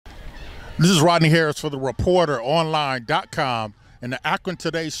This is Rodney Harris for the ReporterOnline.com and the Akron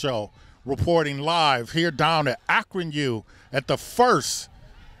Today Show, reporting live here down at Akron U at the first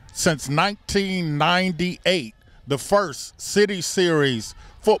since 1998, the first City Series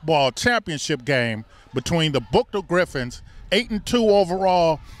football championship game between the Bookto Griffins, 8-2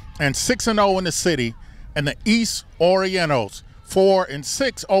 overall and 6-0 in the city, and the East Orientals,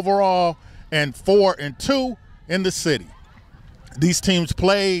 4-6 overall and 4-2 in the city. These teams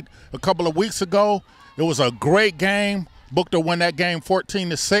played a couple of weeks ago. It was a great game. Bookto won that game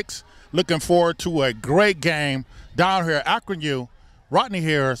 14-6. Looking forward to a great game down here at Akron U. Rodney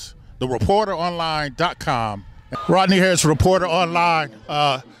Harris, the ReporterOnline.com. Rodney Harris, Reporter Online.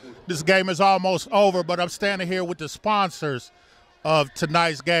 This game is almost over, but I'm standing here with the sponsors of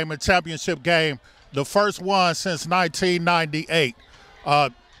tonight's game, a championship game, the first one since 1998.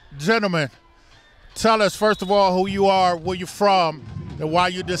 Gentlemen, tell us, first of all, who you are, where you're from, and why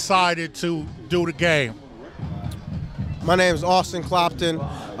you decided to do the game. My name is Austin Clopton.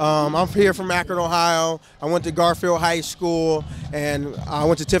 I'm here from Akron, Ohio. I went to Garfield High School, and I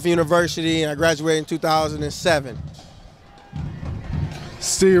went to Tiffin University, and I graduated in 2007.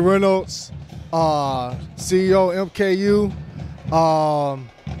 Steve Reynolds, CEO MKU,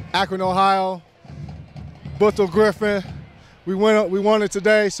 Akron, Ohio, Bookto Griffin. We won it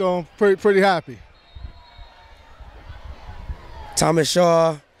today, so I'm pretty happy. Thomas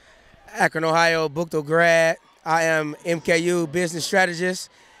Shaw, Akron, Ohio, Bookto grad. I am MKU business strategist,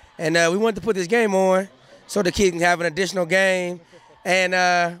 and we wanted to put this game on so the kids can have an additional game,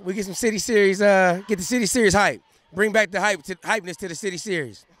 and we get some City Series, get the City Series hype, bring back the hypeness to the City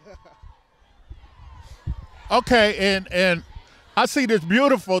Series. Okay, and I see this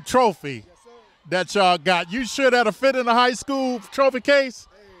beautiful trophy that y'all got. You sure that'll fit in a high school trophy case?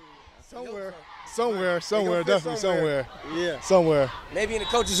 Somewhere, definitely somewhere. Yeah. Somewhere. Maybe in the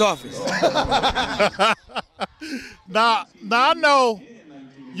coach's office. Now I know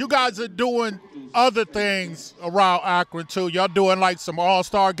you guys are doing other things around Akron too. Y'all doing like some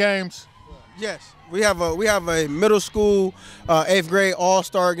all-star games? Yes, we have a middle school 8th grade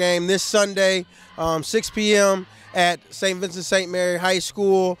all-star game this Sunday, 6 p.m. at St. Vincent St. Mary High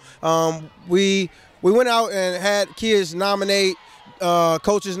School. We went out and had kids nominate.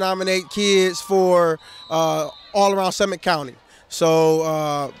 Coaches nominate kids for all around Summit County.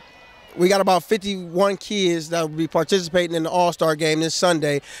 So we got about 51 kids that will be participating in the All-Star game this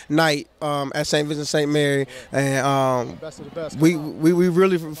Sunday night at St. Vincent St. Mary. And Best of the best. we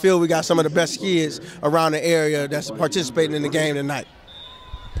really feel we got some of the best kids around the area that's participating in the game tonight.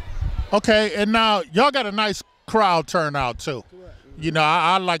 Okay, and now y'all got a nice crowd turnout too. You know,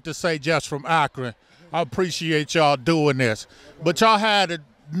 I like to say just from Akron. I appreciate y'all doing this. But y'all had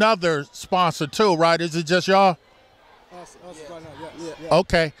another sponsor too, right? Is it just y'all? Us right now, yeah.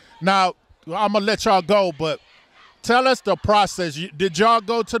 Okay. Now, I'm going to let y'all go, but tell us the process. Did y'all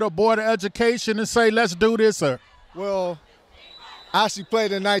go to the Board of Education and say, let's do this? Or? Well, I actually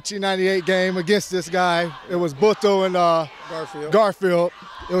played a 1998 game against this guy. It was Bookto and Garfield.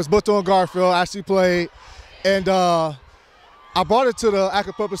 It was Bookto and Garfield. I actually played. And I brought it to the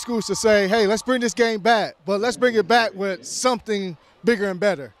Akron Public Schools to say, hey, let's bring this game back, but let's bring it back with something bigger and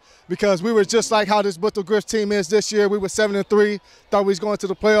better. Because we were just like how this Bookto Griff team is this year. We were 7-3, thought we was going to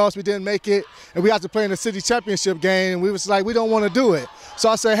the playoffs, we didn't make it, and we had to play in the city championship game, and we was like, we don't want to do it. So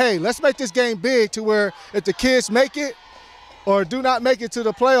I said, hey, let's make this game big to where if the kids make it or do not make it to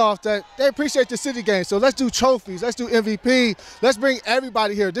the playoffs, that they appreciate the city game. So let's do trophies, let's do MVP, let's bring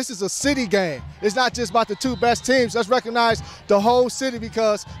everybody here. This is a city game. It's not just about the two best teams. Let's recognize the whole city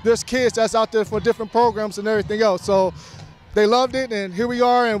because there's kids that's out there for different programs and everything else. So they loved it, and here we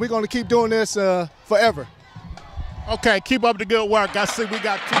are, and we're going to keep doing this forever. Okay, keep up the good work. I see we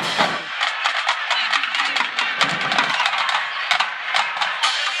got two.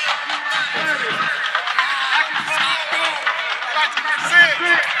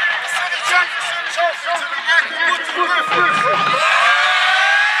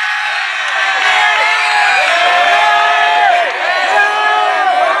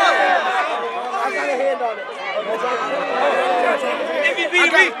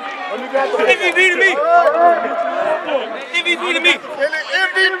 MVP to me. MVP to me. And the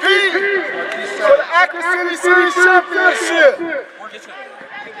MVP for the Akron City Series Championship.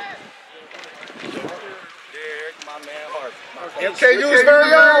 Derek, my man Harvey. MKU's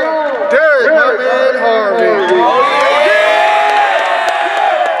very own Derek, my man Harvey.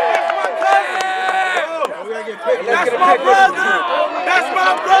 That's my brother. That's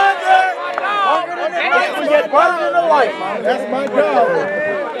my brother. We get brother in the life. That's my job.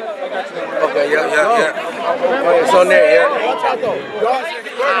 Okay, yeah. It's on there, yeah.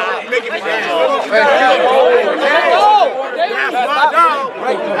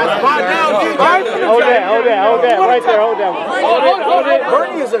 hold that. Right there, hold that. Hold it.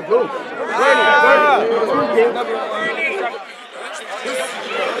 Bernie is a goof.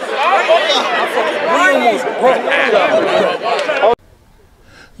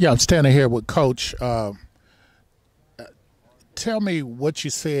 Yeah, I'm standing here with Coach. Tell me what you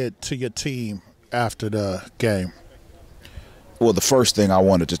said to your team after the game. Well, the first thing I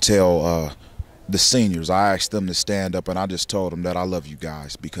wanted to tell the seniors, I asked them to stand up, and I just told them that I love you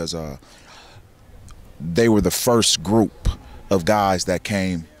guys because they were the first group of guys that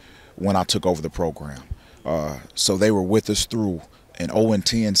came when I took over the program. So they were with us through an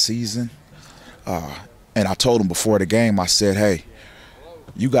 0-10 season. And I told them before the game, I said, hey,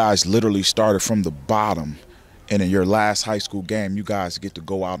 you guys literally started from the bottom, and in your last high school game, you guys get to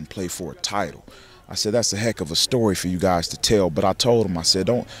go out and play for a title. I said, that's a heck of a story for you guys to tell. But I told them, I said,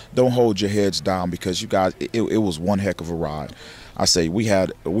 don't hold your heads down because you guys, it was one heck of a ride. I say we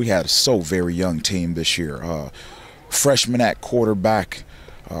had a so very young team this year. Freshman at quarterback,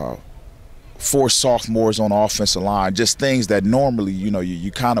 4 sophomores on the offensive line, just things that normally,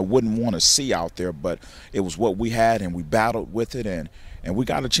 you kind of wouldn't want to see out there, but it was what we had, and we battled with it, and we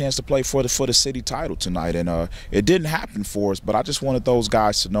got a chance to play for the city title tonight. And it didn't happen for us, but I just wanted those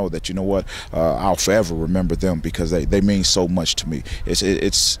guys to know that, you know what, I'll forever remember them because they mean so much to me.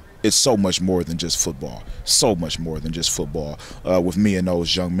 It's so much more than just football, so much more than just football with me and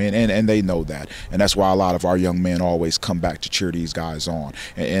those young men, and they know that. And that's why a lot of our young men always come back to cheer these guys on,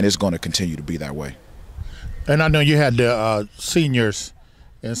 and it's going to continue to be that way. And I know you had the seniors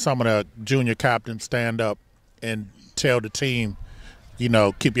and some of the junior captains stand up and tell the team,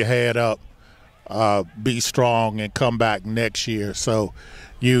 keep your head up, be strong, and come back next year. So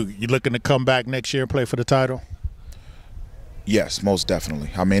you looking to come back next year and play for the title? Yes, most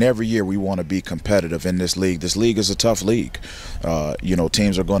definitely. I mean, every year we want to be competitive in this league. This league is a tough league.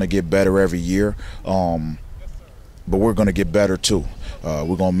 Teams are going to get better every year, but we're going to get better too.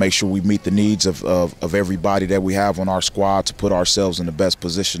 We're going to make sure we meet the needs of everybody that we have on our squad to put ourselves in the best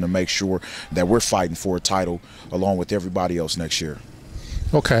position to make sure that we're fighting for a title along with everybody else next year.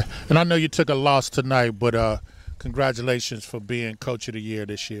 Okay. And I know you took a loss tonight, but congratulations for being Coach of the Year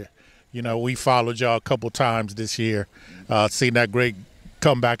this year. We followed y'all a couple times this year, seen that great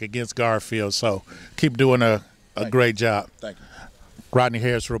comeback against Garfield. So keep doing a great job. Thank you. Rodney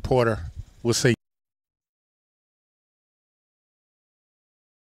Harris, reporter. We'll see you.